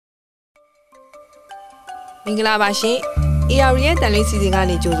မင်္ဂလာပါရှင် AR ရဲ့တန်လင်းစီစဉ်က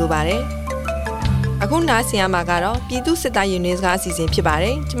နေကြိုဆိုပါရစေအခုနားဆင်ရမှာကတော့ပြည်သူစစ်သားရင်တွင်စကားအစီအစဉ်ဖြစ်ပါ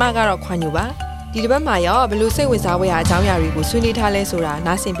တယ်ကျမကတော့ခွန်ညူပါဒီတစ်ပတ်မှာရောဘယ်လိုစိတ်ဝင်စားဖွယ်ရာအကြောင်းအရာတွေကိုဆွေးနွေးထားလဲဆိုတာ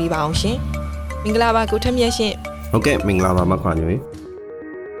နားဆင်ပေးပါအောင်ရှင်မင်္ဂလာပါကိုထက်မြတ်ရှင်ဟုတ်ကဲ့မင်္ဂလာပါမခွန်ညူ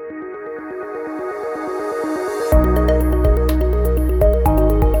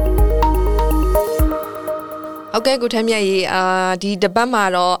ဟုတ်ကဲ့ကိုထမ်းမြတ်ရေဒီတပတ်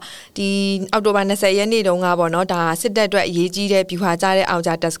မှာတော့ဒီအောက်တိုဘာ20ရက်နေ့တုန်းကပေါ့နော်ဒါစစ်တပ်အတွက်အရေးကြီးတဲ့ဗျူဟာကျတဲ့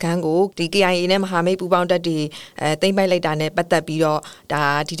အောင်ကြတပ်စခန်းကိုဒီ KIA နဲ့မဟာမိတ်ပူးပေါင်းတပ်တွေသိမ်းပိုက်လိုက်တာနဲ့ပတ်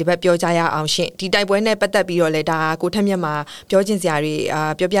သက်ပြီးတော့ဒါဒီတပတ်ပြောကြရအောင်ရှင့်ဒီတိုက်ပွဲနဲ့ပတ်သက်ပြီးတော့လေဒါကိုထမ်းမြတ်မှာပြောချင်စရာ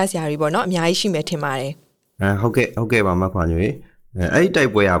တွေပြောပြစရာတွေပေါ့နော်အများကြီးရှိမယ်ထင်ပါတယ်ဟုတ်ကဲ့ပါမခွန်ညူရေအဲ့ဒီတို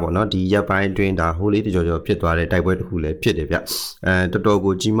က်ပွဲပေါ့နော်ဒီရက်ပိုင်းအတွင်းဒါဟိုလေးတကြောဖြစ်သွားတဲ့တိုက်ပွဲတစ်ခုလည်းဖြစ်တယ်ဗျတော်တော်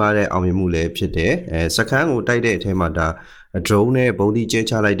ကိုကြီးမားတဲ့အောင်မြင်မှုလည်းဖြစ်တယ်စခန်းကိုတိုက်တဲ့အထက်မှာဒါ drone နဲ့ဘုံဒီ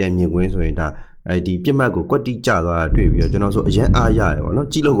ကျဲချလိုက်တဲ့မြင်ကွင်းဆိုရင်ဒါဒီပြစ်မှတ်ကိုကွက်တိကျသွားတာတွေ့ပြီးတော့ကျွန်တော်ဆိုအရင်အားရတယ်ပေါ့နော်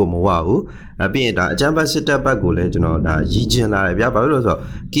ကြည့်လို့ကိုမဝဘူးပြီးရင်ဒါအကြမ်းဖက်စစ်တပ်ဘက်ကိုလည်းကျွန်တော်ဒါရည်ကျင်လာတယ်ဗျာဘာလို့လဲဆိုတော့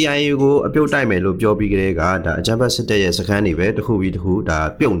KIA ကိုအပြုတ်တိုက်မယ်လို့ပြောပြီးကြတဲ့ကဒါအကြမ်းဖက်စစ်တပ်ရဲ့စခန်းတွေပဲတစ်ခုပြီး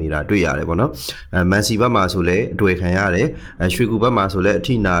တစ်ခုဒါပြုတ်နေတာတွေ့ရတယ်ပေါ့နော်မန်စီဘက်မှာဆိုလည်းအတွေ့ခံရတယ်ရွှေကူဘက်မှာဆိုလည်း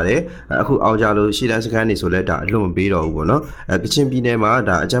အထိနာတယ်အခုအောင်ကြလို့ရှေ့တန်းစခန်းတွေဆိုလည်းဒါအလွတ်မပေးတော့ဘူးပေါ့နော်ကချင်ပြည်နယ်မှာ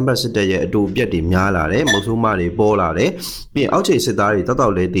ဒါအကြမ်းဖက်စစ်တပ်ရဲ့အတူပြက်တွေများလာတယ်မုတ်ဆိုးမတွေပေါ်လာတယ်ပြီးရင်အောက်ခြေစစ်သားတွေ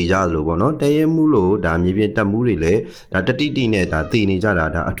တောက်လေးတည်ကြလို့ပေါ့နော်တရဲမှုလို့ဒါမြေပြင်တပ်မှုတွေလည်းဒါတတိတိနဲ့ဒါတည်နေကြတာ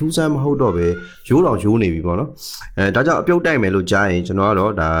ဒါအထူးဆန်းမဟုတ်တော့ပဲရိုးတော်ရိုးနေပြီပေါ့နော်ဒါကြောင့်အပြုတ်တိုက်မယ်လို့ကြားရင်ကျွန်တော်က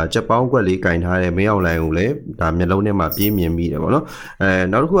တော့ဒါချက်ပေါင်းကွက်လေးကင်ထားတဲ့မင်းအောင်လိုင်ကိုလည်းဒါမျက်လုံးထဲမှာပြေးမြင်မိ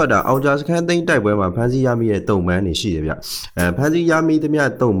တယ်ပေါ့နော်နောက်တစ်ခုကဒါအောင်ကြားစခန်းသိမ်းတိုက်ပွဲမှာဖမ်းဆီးရမိတဲ့တုံမန်းတွေရှိတယ်ဗျဖမ်းဆီးရမိသ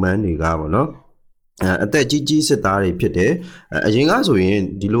မျှတုံမန်းတွေကပေါ့နော်အသက်ကြီးစစ်သားတွေဖြစ်တယ်အရင်ကဆို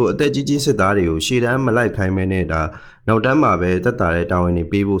ရင်ဒီလိုအသက်ကြီးစစ်သားတွေကိုရှေ့တန်းမလိုက်ခိုင်းမဲနဲ့ဒါနောက်တန်းမှာပဲတက်တာတဲ့တာဝန်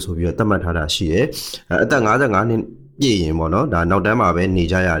တွေပေးဖို့ဆိုပြီးတော့သတ်မှတ်ထားတာရှိတယ်အသက်55နှစ်ပြည့်ရင်ပေါ့နော်ဒါနောက်တန်းမှာပဲနေ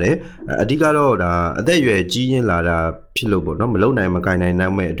ကြရတယ်အဓိကတော့ဒါအသက်အရွယ်ကြီးရင်လာတာဖြစ်လို့ပေါ့နော်မလုံနိုင်မကင်နိုင်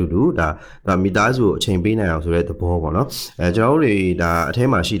နိုင်မဲ့အတူတူဒါမိသားစုကိုအချိန်ပေးနိုင်အောင်ဆိုတဲ့သဘောပေါ့နော်ကျွန်တော်တို့တွေဒါ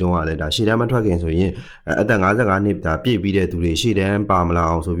အထဲမှာရှိတော့ရတယ်ဒါရှေ့တန်းမထွက်ခင်ဆိုရင်အသက်55နှစ်ဒါပြည့်ပြီးတဲ့သူတွေရှေ့တန်းပါမလာ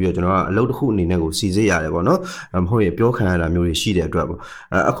အောင်ဆိုပြီးတော့ကျွန်တော်ကအလုပ်တစ်ခုအနေနဲ့ကိုစီစစ်ရတယ်ပေါ့နော်မဟုတ်ရင်ပြောခံရတာမျိုးတွေရှိတဲ့အတွက်ပေါ့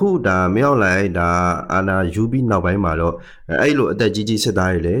အခုဒါမရောက်လိုက်ဒါအာနာယူပြီးနောက်ပိုင်းမှာတော့အဲ့လိုအသက်ကြီး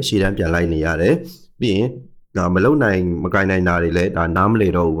စစ်သားတွေလည်းရှေ့တန်းပြန်လိုက်နေရတယ်ပြီးရင်ဒါမလုံနိုင်မကင်နိုင်တာတွေလည်းဒါနားမ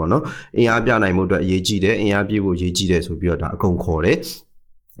လေတော့ဘူးပေါ့နော်အင်အားပြနိုင်မှုအတွက်အရေးကြီးတယ်အင်အားပြဖို့အရေးကြီးတယ်ဆိုပြီးတော့ဒါအကုန်ခေါ်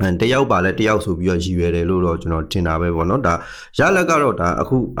တယ်တယောက်ပါလဲတယောက်ဆိုပြီးတော့ရည်ရွယ်တယ်လို့တော့ကျွန်တော်ထင်တာပဲပေါ့နော်ဒါရလက်ကတော့ဒါအ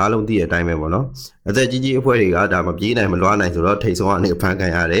ခုအားလုံးသိတဲ့အတိုင်းပဲပေါ့နော်အသက်ကြီးအဖွဲ့တွေကဒါမပြေးနိုင်မလွားနိုင်ဆိုတော့ထိတ်ဆုံးကနေဖမ်းခံ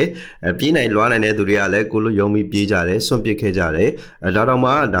ရတယ်ပြေးနိုင်လွားနိုင်တဲ့သူတွေကလည်းကိုလိုယုံပြီးပြေးကြတယ်စွန့်ပစ်ခဲ့ကြ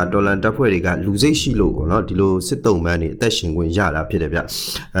တယ်ဒါတော့မှဒါတော်လန်တပ်ဖွဲ့တွေကလူစိတ်ရှိလို့ပေါ့နော်ဒီလိုစစ်တုံးပန်းတွေအသက်ရှင်ခွင့်ရတာဖြစ်တယ်ဗျ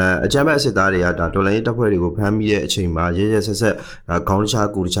အကြမ်းဖက်စစ်သားတွေကဒါတော်လန်ရေးတပ်ဖွဲ့တွေကိုဖမ်းမိတဲ့အချိန်မှာရဲဆက်ဆက်ခေါင်း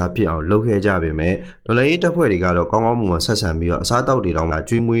တခြားကိုယ်တခြားဖြစ်အောင်လုပ်ခဲ့ကြပေမဲ့တော်လန်ရေးတပ်ဖွဲ့တွေကတော့ကောင်းကောင်းမွန်မွန်ဆက်ဆံပြီးတော့အစားတောက်တွေ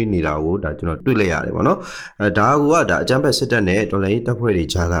တောင်မှကျွေးမွေးနေတာကိုဒါကျွန်တော်တွေ့လိုက်ရတယ်ပေါ့နော်ဒါကဒါအကြမ်းဖက်စစ်တပ်နဲ့တော်လန်ရေးတပ်ဖွဲ့တွေ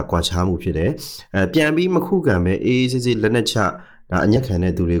ကြားကကွာခြားမှုဖြစ်တယ်ပြန်ပြီးမခုခံပဲအေးစစ်စစ်လက်နက်ချဒါအညက်ခံ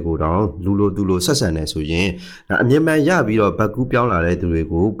တဲ့သူတွေကိုတော့လူလိုသူလိုဆက်ဆံနေဆိုရင်ဒါအမြင်မှန်ရပြီးတော့ဘက်ကူးပြောင်းလာတဲ့သူ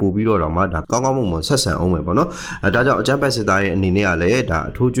တွေကိုပို့ပြီးတော့မှဒါကောင်းကောင်းမွန်မွန်ဆက်ဆံအောင်မယ်ပေါ့နော်ဒါကြောင့်အကြမ်းဖက်စစ်သားရဲ့အနေနဲ့ကလ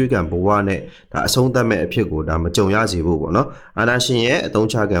ည်းဒါအထိုးကျွေးကံဘဝနဲ့ဒါအဆုံးသတ်မဲ့အဖြစ်ကိုဒါမကြုံရစေဖို့ပေါ့နော်အာနာရှင်ရဲ့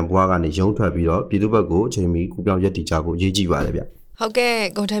အသုံးချကံဘဝကနေရုံးထွက်ပြီးတော့ပြည်သူ့ဘက်ကိုအချိန်မီကူပြောင်းရက်တည်ကြဖို့အရေးကြီးပါ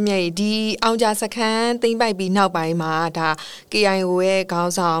တယ်ဗျဟုတ်ကဲ့ကိုထက်မြတ်ကြီးဒီအောင်ကြစခန်းသိမ်းပိုက်ပြီးနောက်ပိုင်းမှာဒါ KIO ရဲ့ခေါ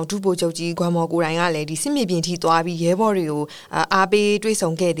င်းဆောင်ဒုဗိုလ်ချုပ်ကြီးဂွမ်မော်ကိုတိုင်ကလည်းဒီစစ်မြေပြင်ထိသွားပြီးရဲဘော်တွေကိုအား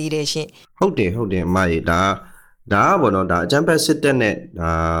ပေးတွေ့ဆုံခဲ့သေးတယ်ရှင်ဟုတ်တယ်အမကြီးဒါပေါ့နော်ဒါအကြမ်းဖက်စစ်တပ်နဲ့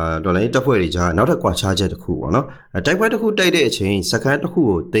ဒါဒေါ်လာရေးတပ်ဖွဲ့တွေကြားနောက်ထပ်ကွာခြားချက်တစ်ခုပေါ့နော်တိုက်ပွဲတစ်ခုတိုက်တဲ့အချိန်စခန်းတစ်ခု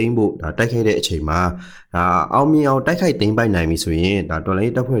ကိုသိမ်းဖို့ဒါတိုက်ခိုက်တဲ့အချိန်မှာဒါအောင်မြင်အောင်တိုက်ခိုက်သိမ်းပိုက်နိုင်ပြီဆိုရင်ဒါဒေါ်လာ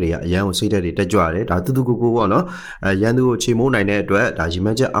ရေးတပ်ဖွဲ့တွေကအရန်ကိုစိတ်ဓာတ်တွေတက်ကြွတယ်ဒါတူကိုပေါ့နော်ရန်သူကိုချေမိုးနိုင်တဲ့အတွက်ဒါရီ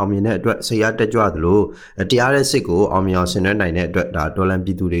မန်းချက်အောင်မြင်တဲ့အတွက်စိတ်အားတက်ကြွသလိုတရားတဲ့စစ်ကိုအောင်မြင်အောင်ဆင်နွှဲနိုင်တဲ့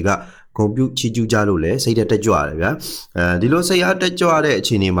အတွက်ဒါဒေါ်လာပြည်သူတွေကကွန်ပျူချီကျူးကြလို့လဲစိတ်တက်ကြွရတယ်ဗျာဒီလိုစိတ်အားတက်ကြွတဲ့အ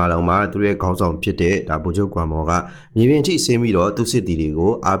ခြေအနေမှာတော့မှသူရဲ့ခေါင်းဆောင်ဖြစ်တဲ့ဒါဗိုလ်ချုပ်ကွမ်မော်ကမြေပြင်ထိဆင်းပြီးတော့သူစစ်တီတွေ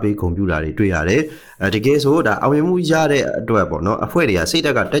ကိုအားပေးကွန်ပျူတာတွေတွေ့ရတယ်တကယ်ဆိုဒါအောင်မြင်မှုရတဲ့အတွက်ပေါ့နော်အဖွဲ့တွေကစိတ်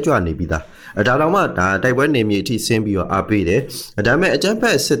တက်ကတက်ကြွနေပြီးသားဒါတော့မှဒါတိုက်ပွဲနေမြေအထိဆင်းပြီးတော့အားပေးတယ်ဒါပေမဲ့အကြမ်းဖ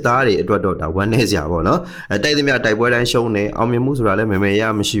က်စစ်သားတွေအတွက်တော့ဒါဝမ်းနည်းစရာပေါ့နော်တိုက်သမျှတိုက်ပွဲတိုင်းရှုံးနေအောင်မြင်မှုဆိုတာလည်း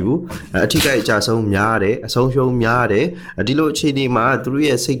မရမရှိဘူးအထိကိအကြဆုံးများတယ်အဆုံးရှုံးများတယ်ဒီလိုအခြေအနေမှာသူတို့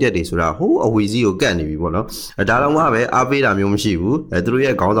ရဲ့စိတ်တက်တွေဆိုတာ ဆိုတာဟိုးအဝီစီးကိုကတ်နေပြီပေါ့နော်ဒါတော့မှပဲအားပေးတာမျိုးမရှိဘူးသူတို့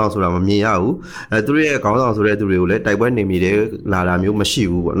ရဲ့ခေါင်းဆောင်ဆိုတာမမြင်ရဘူးသူတို့ရဲ့ခေါင်းဆောင်ဆိုတဲ့သူတွေကိုလည်းတိုက်ပွဲနေမိတယ်လာတာမျိုးမရှိ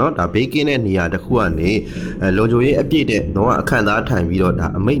ဘူးပေါ့နော်ဒါဘေးကင်းတဲ့နေရာတစ်ခုကနေလုံခြုံရေးအပြည့်တဲ့တော့အခန့်သား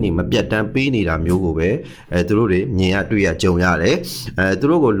ထိုင်ပြီးတော့ဒါအမိတ်နေမပြတ်တမ်းပေးနေတာမျိုးကိုပဲသူတို့တွေမြင်ရတွေ့ရကြုံရ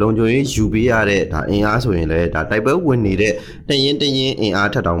တယ်သူတို့ကိုလုံခြုံရေးယူပေးရတဲ့ဒါအင်အားဆိုရင်လည်းဒါတိုက်ပွဲဝင်နေတဲ့တရင်အင်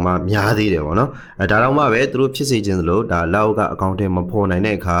အားထက်တောင်မှများသေးတယ်ပေါ့နော်ဒါတော့မှပဲသူတို့ဖြစ်စေခြင်းသလိုဒါလောက်ကအကောင့်ထဲမဖော်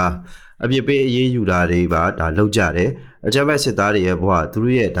နိုင်တဲ့အခါအပြစ်ပေးအရေးယူတာတွေပါဒါလောက်ကြတယ်အကြမ်းဖက်စစ်သားတွေရဲ့ဘ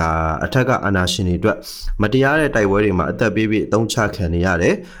ဝသူတို့ရဲ့ဒါအထက်ကအာဏာရှင်တွေအတွက်မတရားတဲ့တိုက်ပွဲတွေမှာအသက်ပေးပြီးအသုံးချခံနေရ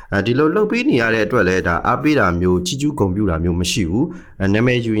တယ်ဒီလိုလှုပ်ပေးနေရတဲ့အတွက်လည်းဒါအားပေးတာမျိုးချီးကျူးဂုဏ်ပြုတာမျိုးမရှိဘူးနာမ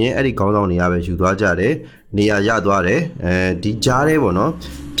ည်ယူရင်အဲ့ဒီခေါင်းဆောင်တွေကပဲယူသွားကြတယ်နေရာရသွားတယ်ဒီကြားထဲပေါ့နော်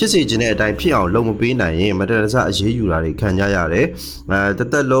ဖြစ်စေခြင်းတဲ့အတိုင်းဖြစ်အောင်လုပ်မပေးနိုင်ရင်မတရစအရေးယူတာတွေခံကြရတယ်တ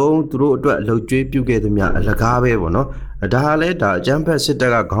သက်လုံးသူတို့အတွက်အလုပ်ကျွေးပြုခဲ့သမျှအလကားပဲပေါ့နော်ဒါဟာလည်းဒါအကြမ်းဖက်စစ်တပ်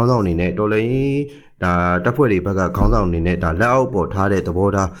ကခေါင်းဆောင်အနေနဲ့တော်လည်းဒါတပ်ဖွဲ့တွေဘက်ကခေါင်းဆောင်အနေနဲ့ဒါလက်အောက်ပေါ်ထားတဲ့သ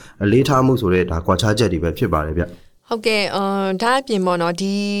ဘောထားအလေးထားမှုဆိုတဲ့ဒါကွာခြားချက်တွေပဲဖြစ်ပါတယ်ဗျဟုတ်ကဲ့ဒါ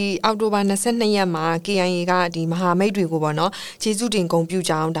အပြင်ပေါ့နော်ဒီအောက်တိုဘာ22ရက်မှာ KIA ကဒီမဟာမိတ်တွေကိုပေါ့နော်ခြေစုတင်ဂုံပြု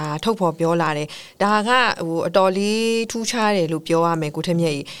ကြောင်းဒါထုတ်ဖော်ပြောလာတယ်ဒါကဟိုအတော်လေးထူးခြားတယ်လို့ပြောရမယ်ကိုထက်မြ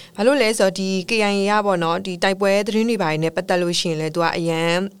က်ကြီးဘာလို့လဲဆိုတော့ဒီ KIA ကပေါ့နော်ဒီတိုက်ပွဲသတင်းတွေပိုင်းနဲ့ပတ်သက်လို့ရှိရင်လေသူကအ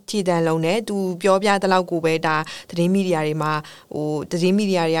ရန်ခြေတန်းလုံးနဲ့သူပြောပြတဲ့လောက်ကိုပဲဒါသတင်းမီဒီယာတွေမှာဟိုသတ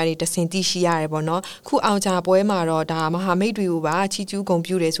င်းမီဒီယာတွေကနေတဆင်သိရှိရတယ်ပေါ့နော်ခုအောင်ကြပွဲမှာတော့ဒါမဟာမိတ်တွေကိုပါချီကျူးဂုံ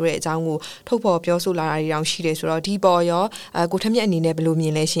ပြုတယ်ဆိုတဲ့အကြောင်းကိုထုတ်ဖော်ပြောဆိုလာတာတွေတောင်ရှိတယ်ဆိုတော့ဒီပေါ်ရောကိုထက်မြက်အနေနဲ့ဘယ်လိုမြ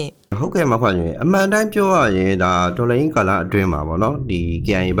င်လဲရှင်ဟုတ်ကဲ့မခွန်ကြီးအမှန်တိုင်းပြောရရင်ဒါဒေါ်လာရင်းကာလအတွင်းမှာပေါ့နော်ဒီ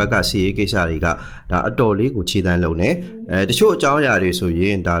KIA ဘက်ကစီရေးကိစ္စတွေကဒါအတော်လေးကိုခြေတန်းလုံးနေတချို့အကြောင်းအရာတွေဆိုရ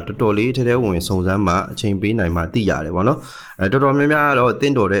င်ဒါတော်တော်လေးထဲထဲဝင်စုံစမ်းမှအချိန်ပေးနိုင်မှသိရတယ်ပေါ့နော်တော်တော်များများတော့တ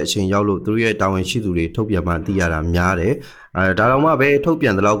င့်တော်တဲ့အချိန်ရောက်လို့သူတို့ရဲ့တာဝန်ရှိသူတွေထုတ်ပြန်မှသိရတာများ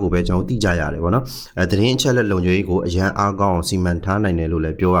တယ်ဒါတော့မှပဲထုတ်ပြန်တဲ့လောက်ကိုပဲကျွန်တော်သိကြရတယ်ပေါ့နော်သတင်းအချက်လက်လုံခြုံရေးကိုအရန်အားကောင်းအောင်စီမံထားနိုင်တယ်လို့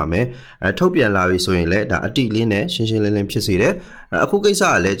လည်းပြောရမယ်ထုတ်ပြန်လာပြီဆိုရင်လည်းဒါအတိလင်းနဲ့ရှင်းရှင်းလင်းလင်းဖြစ်စေတယ်အခုကိစ္စ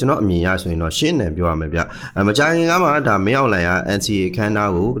ကလည်းကျွန်တော်အမြင်ရဆိုရင်တော့ရှင်းတယ်ပြောရမယ်ဗျမကြခင်ကမှဒါမင်းအောင်လှိုင်က NCA ခန်း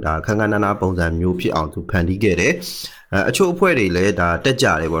သားကိုဒါခန်းခန်းနာနာပုံစံမျိုးဖြစ်အောင်သူဖန်တီးခဲ့တယ်အချို့အဖွဲ့တွေလည်းဒါတက်ကြ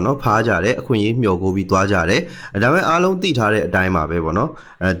တယ်ပေါ့နော်ဖားကြတယ်အခွင့်အရေးမျှော်ကိုပြီးသွားကြတယ်ဒါပေမဲ့အားလုံးသိထားတဲ့အတိုင်းပါပဲပေါ့နော်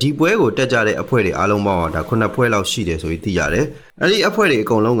ဒီပွဲကိုတက်ကြတဲ့အဖွဲ့တွေအားလုံးပေါင်းဒါ9ဖွဲ့လောက်ရှိတယ်ဆိုပြီးသိရတယ်အဲ့ဒီအဖွဲ့တွေအ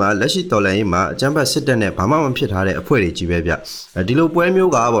ကုန်လုံးကလက်ရှိတော်လှန်ရေးမှာအကြမ်းဖက်စစ်တပ်နဲ့ဘာမှမဖြစ်ထားတဲ့အဖွဲ့တွေကြီးပဲဗျဒီလိုပွဲ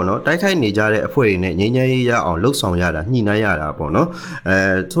မျိုးကပေါ့နော်တိုက်ခိုက်နေကြတဲ့အဖွဲ့တွေနဲ့ငြိမ်းချမ်းရေးရအောင်လှုပ်ဆောင်ရတာညှိနှိုင်းရတာပေါ့နော်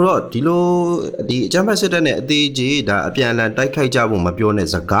ဆိုတော့ဒီလိုဒီအကြမ်းဖက်စစ်တပ်နဲ့အသေးကြီးဒါအပြန်အလှန်တိုက်ခိုက်ကြဖို့မပြောနဲ့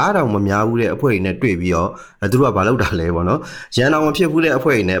စကားတောင်မများဘူးတဲ့အဖွဲ့တွေနဲ့တွေ့ပြီးတော့သူတို့ကဘာလုပ်တာလဲပေါ့နော်ရန်တော်မဖြစ်ဘူးတဲ့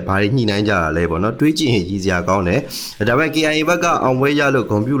အဖွဲ့တွေနဲ့ဘာတွေညှိနှိုင်းကြတာလဲပေါ့နော်တွေးကြည့်ရင်ကြီးစရာကောင်းတယ်ဒါပေမဲ့ KIA ဘက်ကအောင်ပွဲ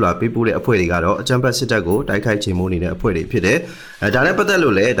ရလို့ဂုဏ်ပြုလာပေးပို့တဲ့အဖွဲ့တွေကတော့အကြမ်းဖက်စစ်တပ်ကိုတိုက်ခိုက်ချေမှုန်းနေတဲ့အဖွဲ့တွေဖြစ်တယ်ဒါနဲ့ပတ်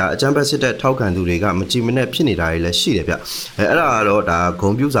သက်လို့လည်းဒါအကြမ်းဖက်စစ်တပ်ထောက်ခံသူတွေကမကြည်မနဲ့ဖြစ်နေတာတွေလည်းရှိတယ်ဗျအဲ့ဒါကတော့ဒါဂုံ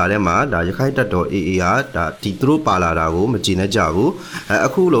ပြူစာထဲမှာဒါရခိုင်တပ်တော် AA ကဒါဒီသူတို့ပါလာတာကိုမကြည်နဲ့ကြဘူးအ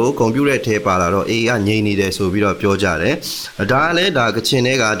ခုလိုဂုံပြူတဲ့ထဲပါလာတော့ AA ကငြိမ်နေတယ်ဆိုပြီးတော့ပြောကြတယ်ဒါကလည်းဒါ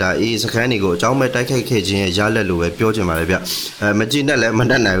ကချင်တွေကဒါ AA စခန်းတွေကိုအကြောင်းမဲ့တိုက်ခိုက်ခဲ့ခြင်းရဲ့ရလက်လို့ပဲပြောချင်ပါတယ်ဗျမကြည်နဲ့လည်း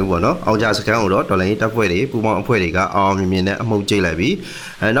မတတ်နိုင်ဘူးပေါ့နော်အောင်ကြစခန်းကိုတော့တော်လိုင်းတပ်ဖွဲ့တွေပူပေါင်းအဖွဲ့တွေကအောင်မြင်မြင်နဲ့အမှုန့်ကျိတ်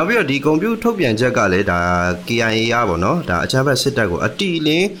လိုက်ပြီးနောက်ပြီးတော့ဒီဂုံပြူထုတ်ပြန်ချက်ကလည်းဒါ KIA ရပေါ့နော်ဒါအချမ်းဘက်စစ်တပ်ကိုအတီ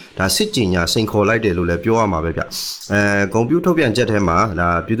လင်းဒါစစ်ကြင်ညာစိန်ခေါ်လိုက်တယ်လို့လည်းပြောရမှာပဲဗျဂုံပြူထုတ်ပြန်ချက်ထဲမှာဒါ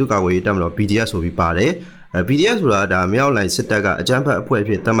ပြည်သူ့ကာကွယ်ရေးတပ်မတော် BDF ဆိုပြီးပါတယ်BDF ဆိုတာဒါမြောက်လိုင်စစ်တပ်ကအကြမ်းဖက်အဖွဲ့အဖြ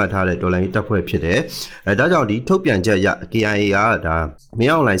စ်သတ်မှတ်ထားတဲ့တော်လိုင်းတပ်ဖွဲ့ဖြစ်တယ်ဒါကြောင့်ဒီထုတ်ပြန်ချက်ရ KIA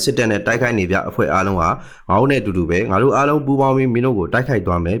ကဒါမြောက်လိုင်စစ်တပ်နဲ့တိုက်ခိုက်နေပြအဖွဲ့အားလုံးဟာငါတို့နဲ့အတူတူပဲငါတို့အားလုံးပူးပေါင်းပြီးမင်းတို့ကိုတိုက်ခိုက်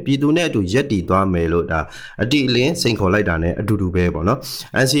သွားမယ်ပြည်သူနဲ့အတူရက်တည်သွားမယ်လို့ဒါအတိအလင်းစိန်ခေါ်လိုက်တာနဲ့အတူတူပဲပေါ့နော်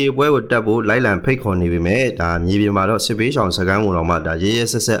NCA ပွဲကိုတက်ဖို့လိုက်လံဖိတ်ခေါ်နေပေမဲ့ဒါမြေပြင်မှာတော့စစ်ပေးဆောင်စကမ်းဝင်တော်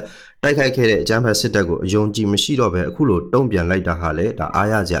မှာဒါရဲရဲဆက်ဆက်တိုက်ခိုက်ခဲ့တဲ့အကြမ်းဖက်စစ်တပ်ကိုအယုံကြည်မရှိတော့ပဲအခုလိုတုံ့ပြန်လိုက်တာဟာလေဒါ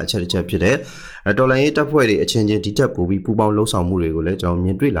အားရစရာအချက်တစ်ချက်ဖြစ်တယ်တော်လိုင်းရေးတပ်ဖွဲ့တွေအချင်းချင်းဒီတက်ပို့ပြီးပူးပေါင်းလှုပ်ဆောင်မှုတွေကိုလည်းကျွန်တော်မြ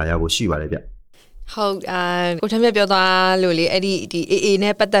င်တွေ့လာရဖို့ရှိပါတယ်ဗျဟုတ်ကိုထမ်းမြတ်ပြောသွားလို့လေအဲ့ဒီ AA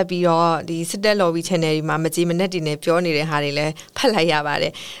နဲ့ပတ်သက်ပြီးတော့ဒီစစ်တပ် lobby channel တွေမှာမကြေမနက်တွေနဲ့ပြောနေတဲ့ဟာတွေလည်းဖတ်လိုက်ရပါတ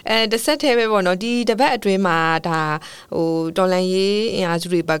ယ်တစ်ဆက်တည်းပဲပေါ့နော်ဒီတပတ်အတွင်းမှာဒါဟိုတော်လန်ရေးအင်အားစု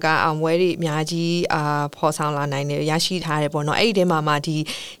တွေဘက်ကအောင်ပွဲတွေအများကြီးဖော်ဆောင်လာနိုင်တယ်ရရှိထားတယ်ပေါ့နော်အဲ့ဒီထဲမှာဒီ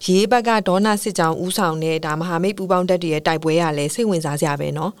ရေးဘက်ကဒေါနာစစ်ကြောင်းဦးဆောင်တဲ့ဒါမဟာမိတ်ပူးပေါင်းတပ်တွေရဲ့တိုက်ပွဲရလဲစိတ်ဝင်စား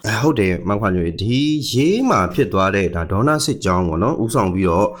စရာပဲနော်ဟုတ်တယ်မောင်ခွန်ကြီးဒီရေးမှာဖြစ်သွားတဲ့ဒါဒေါနာစစ်ကြောင်းပေါ့နော်ဦးဆောင်ပြီး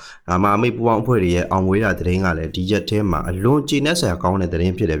တော့ဒါမဟာမိတ်ပူးပေါင်းအဖွဲ့တွေအောင်ဝေးတာသတင်းကလည်းဒီရက်ထဲမှာအလွန်ကျေနပ်စရာကောင်းတဲ့သ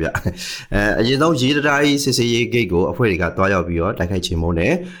တင်းဖြစ်တယ်ဗျအရင်ဆုံးရေးတရားကြီးစစ်စေးရေးဂိတ်ကိုအဖွဲ့တွေကတွားရောက်ပြီးတော့ တော့တိုက်ခိုက်ချေမှု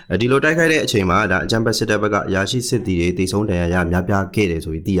နဲ့ဒီလိုတိုက်ခိုက်တဲ့အချိန်မှာဒါအကြမ်းဖက်စစ်တပ်ဘက်ကရာရှိစစ်တီတွေတိတ်ဆုံးတန်ရာများပြားခဲ့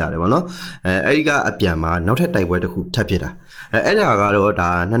တယ်ဆိုပြီးသိရတယ်ပေါ့နော်အဲ့ဒီကအပြန်မှာနောက်ထပ်တိုက်ပွဲတစ်ခုထပ်ဖြစ်တာအဲ့ဒါကတော့ဒါ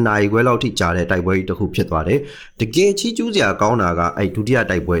2နာရီခွဲလောက်ထိကြာတဲ့တိုက်ပွဲကြီးတစ်ခုဖြစ်သွားတယ်တကယ်ချီးကျူးစရာကောင်းတာကအဲ့ဒုတိယ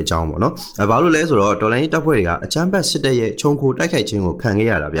တိုက်ပွဲအကြောင်းပေါ့နော်ဘာလို့လဲဆိုတော့တော်လိုင်းတပ်ဖွဲ့တွေကအကြမ်းဖက်စစ်တပ်ရဲ့ခြုံခိုတိုက်ခိုက်ခြင်းကိုခံခဲ့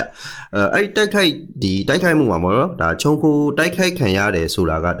ရတာဗျအဲ့တိုက်ခိုက်မှုမှာပေါ့နော်ဒါခြုံခိုတိုက်ခိုက်ခံရတယ်ဆို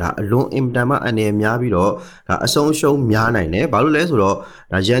တာကဒါအလွန်အင်မတန်မှအနေများပြီးတော့ဒါအဆုံးရှုံးများနိုင်တယ်ဘာလို့လဲ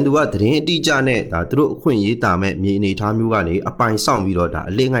ဆိုတော့ဒါရန်သူကသတင်းအတိအကျနဲ့ဒါသူတို့အခွင့်အရေးတာမဲ့မြေအနေထားမျိုးကနေအပိုင်ဆောင်ပြီးတော့ဒါ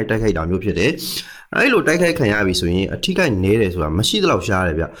အလင်းငိုက်တိုက်ခိုက်တာမျိုးဖြစ်တယ်အဲ့လိုတိုက်ခိုက်ခံရပြီဆိုရင်အထိကိုက်နေတယ်ဆိုတာမရှိသလောက်ရှား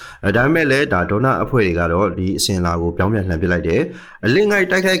တယ်ဗျဒါပေမဲ့လည်းဒါဒေါနာအဖွဲ့တွေကတော့ဒီအစင်လာကိုပြောင်းပြန်လှန်ပစ်လိုက်တယ်အလင်း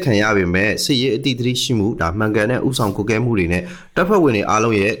ငိုက်တိုက်ခိုက်ခံရပြီမဲ့စစ်ရေးအတိအသတိရှိမှုဒါမှန်ကန်တဲ့ဥဆောင်ကိုကဲမှုတွေနဲ့တပ်ဖွဲ့ဝင်တွေ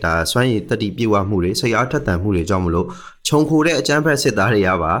အားလုံးရဲ့ဒါစွမ်းရည်တတိပြေဝမှုတွေစိတ်အားထက်သန်မှုတွေကြောင့်မလို့ခြုံခိုတဲ့အကြမ်းဖက်စစ်သားတွေ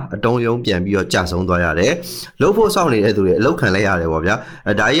ကပါအတုံးယုံပြန်ပြီးတော့ကြာဆုံးသွားရတယ်လှုပ်ဖို့စောင့်နေတဲ့သူတွေအလောက်ခံလိုက်ရတယ်ပေါ့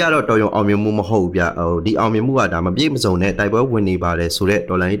ဗျာဒါကြီးကတော့တော်ရုံအောင်မြင်မှုမဟုတ်ဘူးဗျဒီအောင်မြင်မှုကဒါမပြည့်မစုံတဲ့တိုက်ပွဲဝင်နေပါတယ်ဆို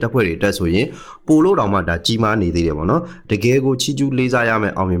တဲ့ဒေါ်လာရေးတပ်ဖွဲ့တွေတက်ဆိုရင်ပိုလို့တောင်မှဒါကြီးမားနေသေးတယ်ပေါ့နော်တကယ်ကိုချီကျူးလေးစားရမ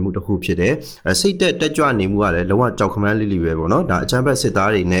ယ့်အောင်မြင်မှုတစ်ခုဖြစ်တယ်စိတ်တက်ကြွနေမှုကလည်းလုံးဝကြောက်ခမန်းလိလိပဲပေါ့နော်ဒါအကြမ်းဖက်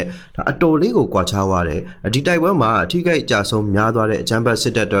စစ်သားတွေနဲ့ဒါအတော်လေးကိုကွာခြားသွားတယ်ဒီတိုက်ပွဲမှာအထိကိကြာဆုံးများသွားတဲ့အကြမ်းဖက်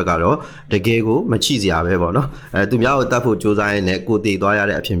စစ်တပ်တွေကတော့တကယ်ကိုမချိစရာပဲပေါ့နော်သူများကိုတတ်ဖို့ကြိုးစားရင်းနဲ့ကိုတည်သွားရ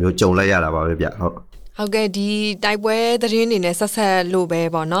တဲ့အဖြစ်မျိုးကြုံလိုက်ရတာပါပဲဗျဟုတ်ကဲ့ဒီတိုက်ပွဲသတင်းတွေနဲ့ဆက်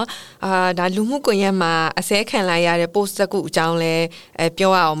ဆက်လို့ပဲပေါ့နော်ဒါလူမှုကွန်ရက်မှာအစဲခံလိုက်ရတဲ့ post တစ်ခုအကြော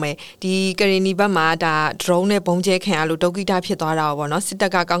င်းလဲပြောရအောင်မယ်ဒီကရင်နီဘက်မှာဒါ drone နဲ့ပုံကျဲခံရလို့ဒုက္ခိတဖြစ်သွားတာပေါ့နော်စစ်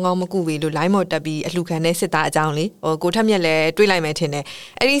တပ်ကကောင်းကောင်းမကူပေလို့ line မော်တက်ပြီးအလှခံတဲ့စစ်သားအကြောင်းလေကိုထက်မြက်လဲတွေးလိုက်မယ်ထင်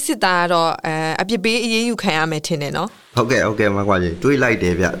တယ်အဲ့ဒီစစ်သားကတော့အပြစ်ပေးအေးအေးယူခံရမယ်ထင်တယ်နော်ဟုတ်ကဲ့မကွာကြီးတွေးလိုက်တ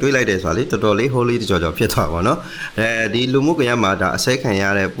ယ်ဗျတွေးလိုက်တယ်ဆိုတာလေတော်တော်လေး holy ကြော်ဖြစ်သွားပါတော့ဒီလူမှုကွန်ရက်မှာဒါအစဲခံရ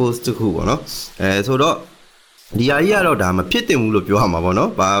တဲ့ post တစ်ခုပေါ့နော်ဆိုတော့ဒီအရာကြီးကတော့ဒါမဖြစ်တင်ဘူးလို့ပြောရမှာပေါ့နော်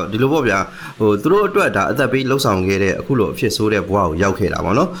။ဒီလိုပေါ့ဗျာသူတို့အတွက်ဒါအသက်ပေးလှုပ်ဆောင်ခဲ့တဲ့အခုလိုအဖြစ်ဆိုးတဲ့ဘဝကိုရောက်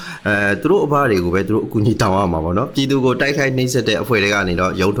ခဲ့တာပေါ့နော်။သူတို့အဘတွေကိုပဲသူတို့အကူအညီတောင်းရမှာပေါ့နော်။ပြည်သူကိုတိုက်ခိုက်နှိပ်စက်တဲ့အဖွဲ့တွေ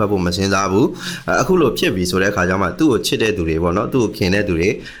ကနေတော့ရုံထွက်ဖို့မစင်စားဘူး။အခုလိုဖြစ်ပြီဆိုတဲ့အခါကျမှသူ့ကိုချစ်တဲ့သူတွေပေါ့နော်။သူ့ကိုခင်တဲ့သူတွေ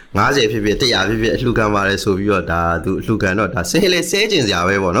90ဖြစ်ဖြစ်100ဖြစ်ဖြစ်အလှခံပါတယ်ဆိုပြီးတော့ဒါသူအလှခံတော့ဒါဆဲကျင်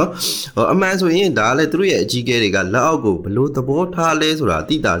စရာပဲပေါ့နော်။အမှန်ဆိုရင်ဒါလည်းသူတို့ရဲ့အကြီးအကဲတွေကလက်အောက်ကိုဘလို့သဘောထားလဲဆိုတာ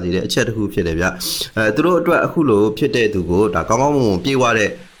သိတာစီတဲ့အချက်တစ်ခုဖြစ်တယ်ဗျ။သူတို့အတွက်အခုလိုဖြစ်တဲ့သူကိုဒါကောင်းကောင်းမွန်မွန်ပြေးသွားတဲ့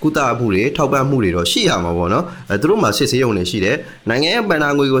ကုသမှုတွေထောက်ပံ့မှုတွေတော့ရှိရမှာပေါ့နော်သူတို့မှာစစ်ဆေးရုံတွေရှိတယ်နိုင်ငံရဲ့ဗန်နာ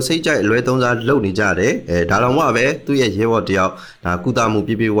ငွေကိုစိတ်ကြိုက်အလွဲသုံးစားလုပ်နေကြတယ်ဒါတော့မှပဲသူ့ရဲ့ရဲဘော်တယောက်ဒါကုသမှု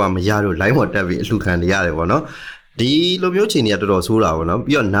ပြေးမရလို့ line ပေါ်တက်ပြီးအလှခံနေရတယ်ပေါ့နော်ဒီလိုမျိုးချိန်တွေ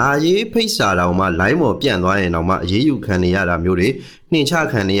ကတော်တော်ဆိုးတာပေါ့နော်ပြီးတော့နာရေးဖိတ်စာတောင်မှ line ပေါ်ပြန့်သွားရင်တောင်မှအေးအေးယူခံနေရတာမျိုးတွေနှင်ချ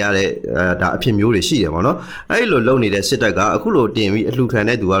ခံနေရတဲ့ဒါအဖြစ်မျိုးတွေရှိတယ်ပေါ့နော်အဲ့လိုလုပ်နေတဲ့စစ်တပ်ကအခုလိုတင်ပြီး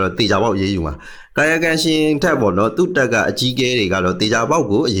အလှခံတဲ့သူကတော့တေချာပေါက်အေးအေးယူမှာကာယကံရှင်ထက်ပေါ့နော်သူ့တက်ကအကြီးကဲတွေကတော့တေချာပေါက်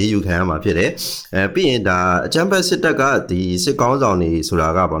ကိုအေးအေးယူခံရမှာဖြစ်တယ်ပြီးရင်ဒါအချမ်းဘတ်စစ်တပ်ကဒီစစ်ကောင်းဆောင်တွေ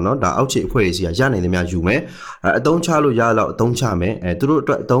ဆိုတာကပေါ့နော်ဒါအောက်ခြေအဖွဲ့တွေစီကရနိုင်တယ်များယူမယ်အတုံးချလို့ရတော့အတုံးချမယ်သူတို့အ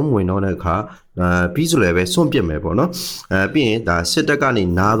တွက်အတုံးဝင်တော့တဲ့အခါပြီးဆိုလည်းပဲစွန့်ပစ်မယ်ပေါ့နော်ပြီးရင်ဒါစစ်တပ်ကနေ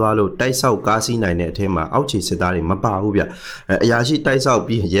နားသွားလို့တိုက်ဆောက်ကားစီးနိုင်တဲ့အထက်မှာအောက်ခြေစစ်သားတွေမပါဘူးဗျအရာရှိတိုက်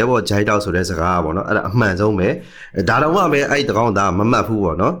ဆောက်ပြီးရဲဘော်ဂျိုက်တောက်ဆိုတဲ့စကားပေါ့နော်အဲ့ဒါအမှန်ဆုံးပဲဒါတော့မှပဲအဲ့တကောင်သားမမှတ်ဘူး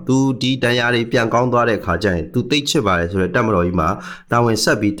ပေါ့နော်သူဒီတန်ရာတွေပြန်ကောင်းသွားတဲ့ခါကျရင်သူတိတ်ချစ်ပါတယ်ဆိုတဲ့တက်မတော်ကြီးမှာတာဝန်ဆ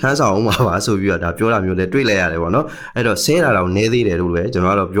က်ပြီးထမ်းဆောင်အောင်ပါဆိုပြီးတော့ဒါပြောတာမျိုးလည်းတွေ့လိုက်ရတယ်ပေါ့နော်အဲ့တော့ဆဲတာတော့နည်းသေးတယ်လို့ပဲ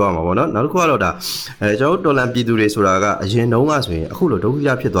ကျွန်တော်ကတော့ပြောရမှာပေါ့နော်နောက်တစ်ခုကတော့ဒါကျွန်တော်တို့တော်လန်ပြည်သူတွေဆိုတာကအရင်တုန်းကဆိုရင်အခုလိုဒုက္ခရ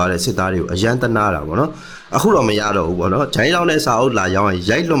ဖြစ်သွားတဲ့စစ်သားတွေကိုအရန်တနာတာပေါ့နော်အခုတော့မရတော့ဘူးပေါ့နော်ဂျိုင်းလောင်းတဲ့စာအုပ်လာရောင်း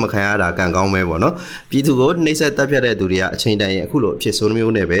ရင်ရိုက်လွတ်မခံရတာကံကောင်းပဲပေါ့နော်ပြည်သူကိုနှိမ့်ဆက်တက်ဖြတ်တဲ့သူတွေကအချိန်တိုင်းအခုလို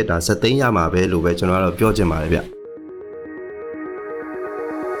အဖြစ်ဆိုးမျိုးနဲ့ပဲဒါစက်သိမ်းရမှာပဲလို့ပဲကျွန်တော်ကတော့ပြောချင်ပါတယ်ဗျ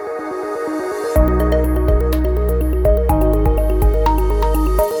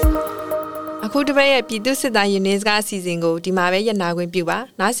အခုတစ်ပတ်ရဲ့ပြည်သူစစ်သားရင်နေစကားအစီအစဉ်ကိုဒီမှာပဲရနာခွင့်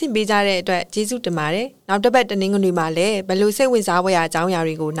ပြုပါနားဆင်ပေးကြတဲ့အတွက်ကျေးဇူးတင်ပါတယ်နောက်တစ်ပတ်တနင်္ဂနွေမှာလည်းဘယ်လိုစိတ်ဝင်စားဖွယ်ရာအကြောင်း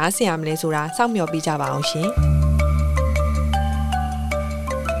အရာတွေကိုနားဆင်ရမလဲဆိုတာစောင့်မျှော်ပေးကြပါအောင်ရှင်